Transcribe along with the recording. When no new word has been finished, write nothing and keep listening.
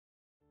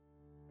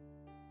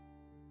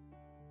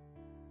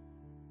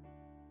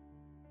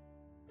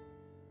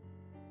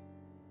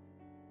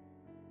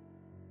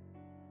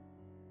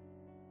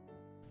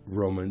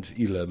Romans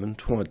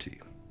 11:20.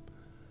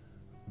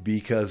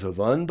 Because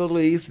of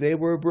unbelief they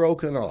were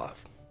broken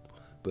off,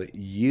 but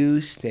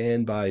you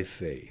stand by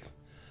faith.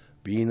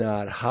 Be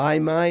not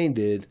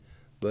high-minded,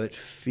 but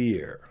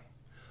fear.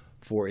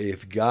 For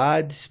if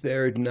God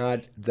spared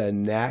not the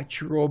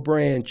natural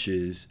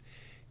branches,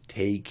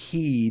 take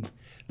heed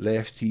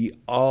lest he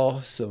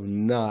also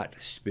not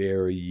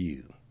spare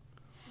you.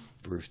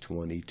 Verse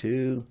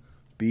 22,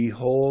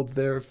 behold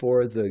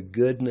therefore the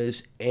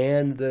goodness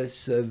and the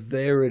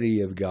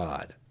severity of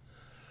God.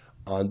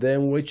 On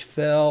them which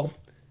fell,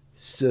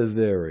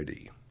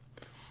 severity.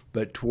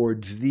 But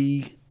towards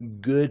thee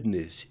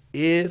goodness,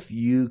 if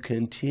you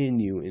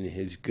continue in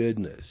his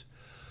goodness.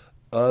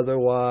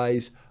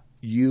 Otherwise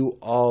you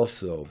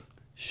also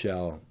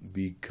shall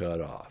be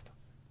cut off.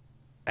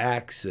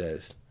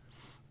 Access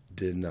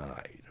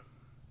denied.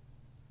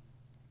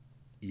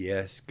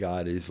 Yes,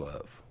 God is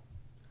love.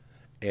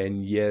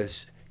 And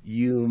yes,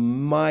 you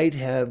might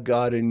have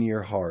God in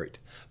your heart,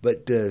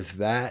 but does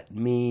that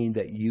mean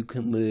that you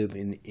can live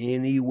in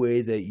any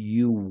way that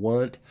you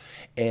want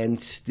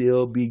and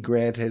still be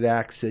granted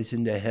access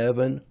into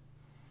heaven?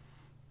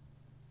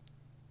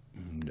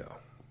 No.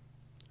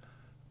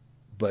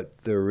 But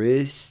there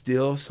is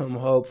still some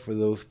hope for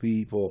those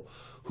people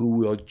who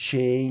will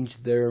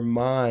change their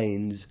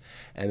minds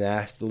and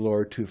ask the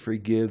Lord to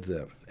forgive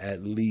them,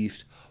 at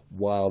least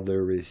while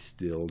there is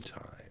still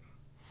time.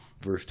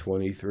 Verse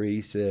 23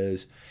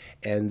 says,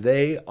 and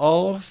they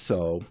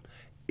also,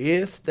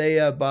 if they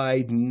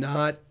abide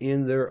not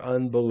in their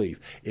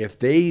unbelief, if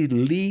they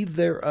leave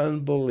their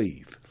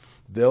unbelief,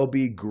 they'll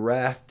be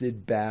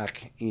grafted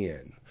back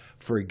in.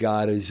 For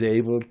God is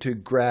able to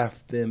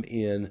graft them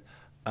in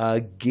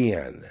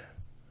again.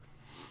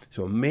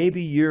 So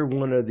maybe you're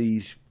one of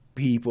these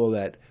people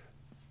that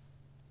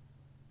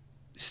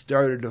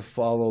started to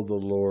follow the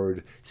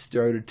Lord,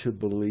 started to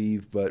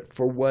believe, but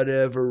for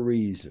whatever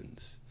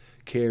reasons,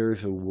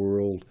 cares of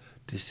world,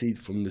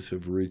 deceitfulness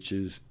of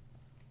riches,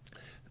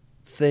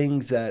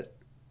 things that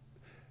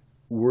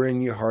were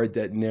in your heart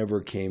that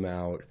never came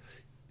out,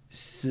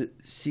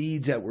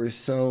 seeds that were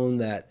sown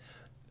that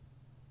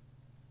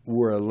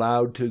were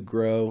allowed to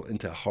grow and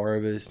to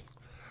harvest,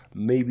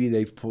 maybe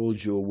they've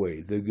pulled you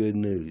away. The good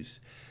news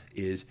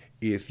is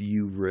if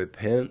you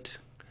repent,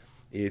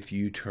 if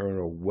you turn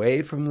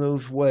away from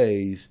those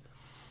ways,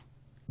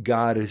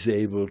 God is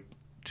able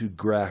to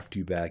graft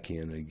you back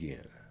in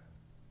again.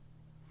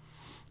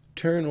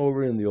 Turn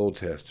over in the Old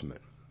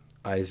Testament,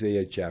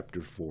 Isaiah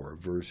chapter 4,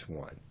 verse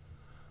 1.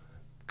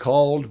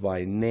 Called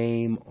by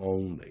name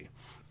only.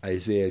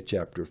 Isaiah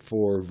chapter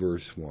 4,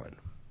 verse 1.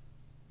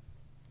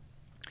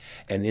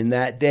 And in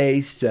that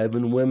day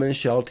 7 women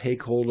shall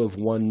take hold of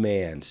one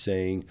man,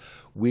 saying,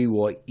 we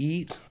will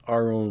eat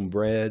our own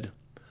bread,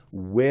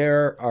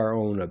 wear our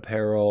own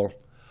apparel,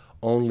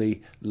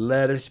 only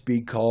let us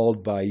be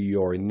called by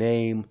your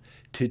name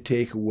to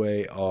take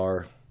away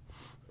our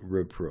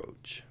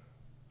reproach.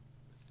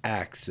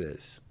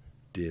 Access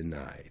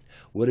denied.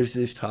 What is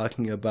this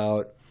talking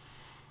about?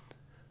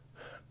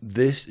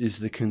 This is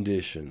the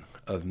condition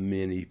of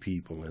many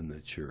people in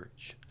the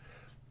church.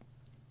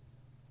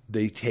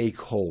 They take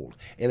hold.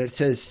 And it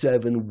says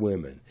 7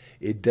 women.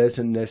 It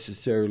doesn't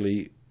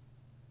necessarily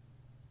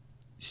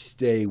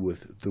stay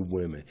with the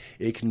women.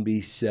 It can be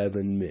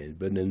 7 men.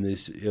 But in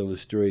this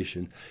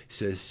illustration, it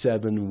says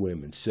 7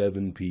 women,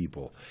 7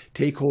 people.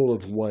 Take hold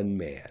of one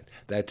man.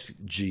 That's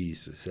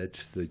Jesus.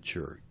 That's the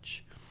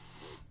church.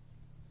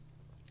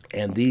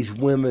 And these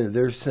women,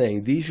 they're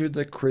saying, these are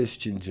the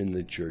Christians in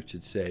the church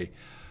that say,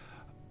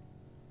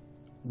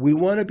 we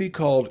want to be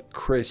called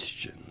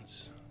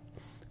Christians.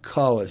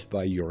 Call us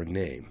by your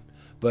name.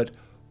 But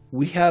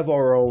we have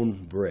our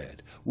own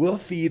bread. We'll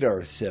feed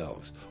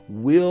ourselves.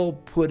 We'll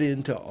put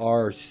into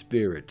our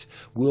spirit.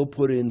 We'll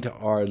put into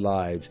our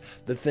lives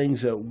the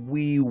things that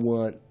we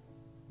want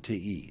to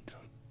eat.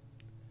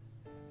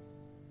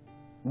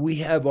 We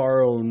have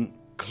our own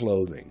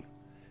clothing.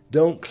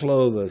 Don't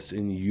clothe us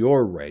in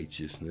your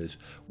righteousness.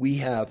 We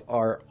have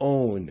our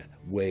own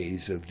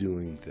ways of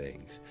doing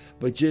things.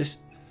 But just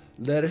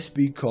let us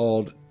be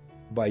called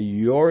by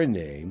your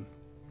name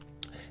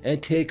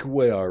and take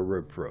away our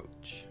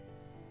reproach.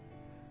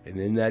 And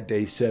in that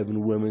day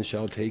 7 women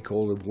shall take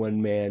hold of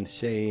one man,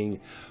 saying,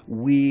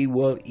 we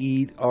will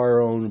eat our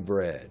own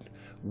bread.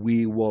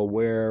 We will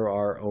wear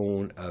our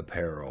own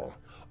apparel.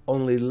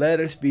 Only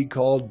let us be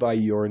called by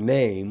your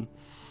name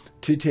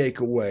to take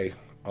away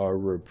our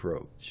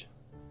reproach.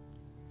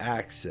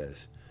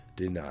 Access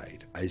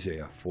denied.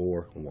 Isaiah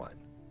 4:1.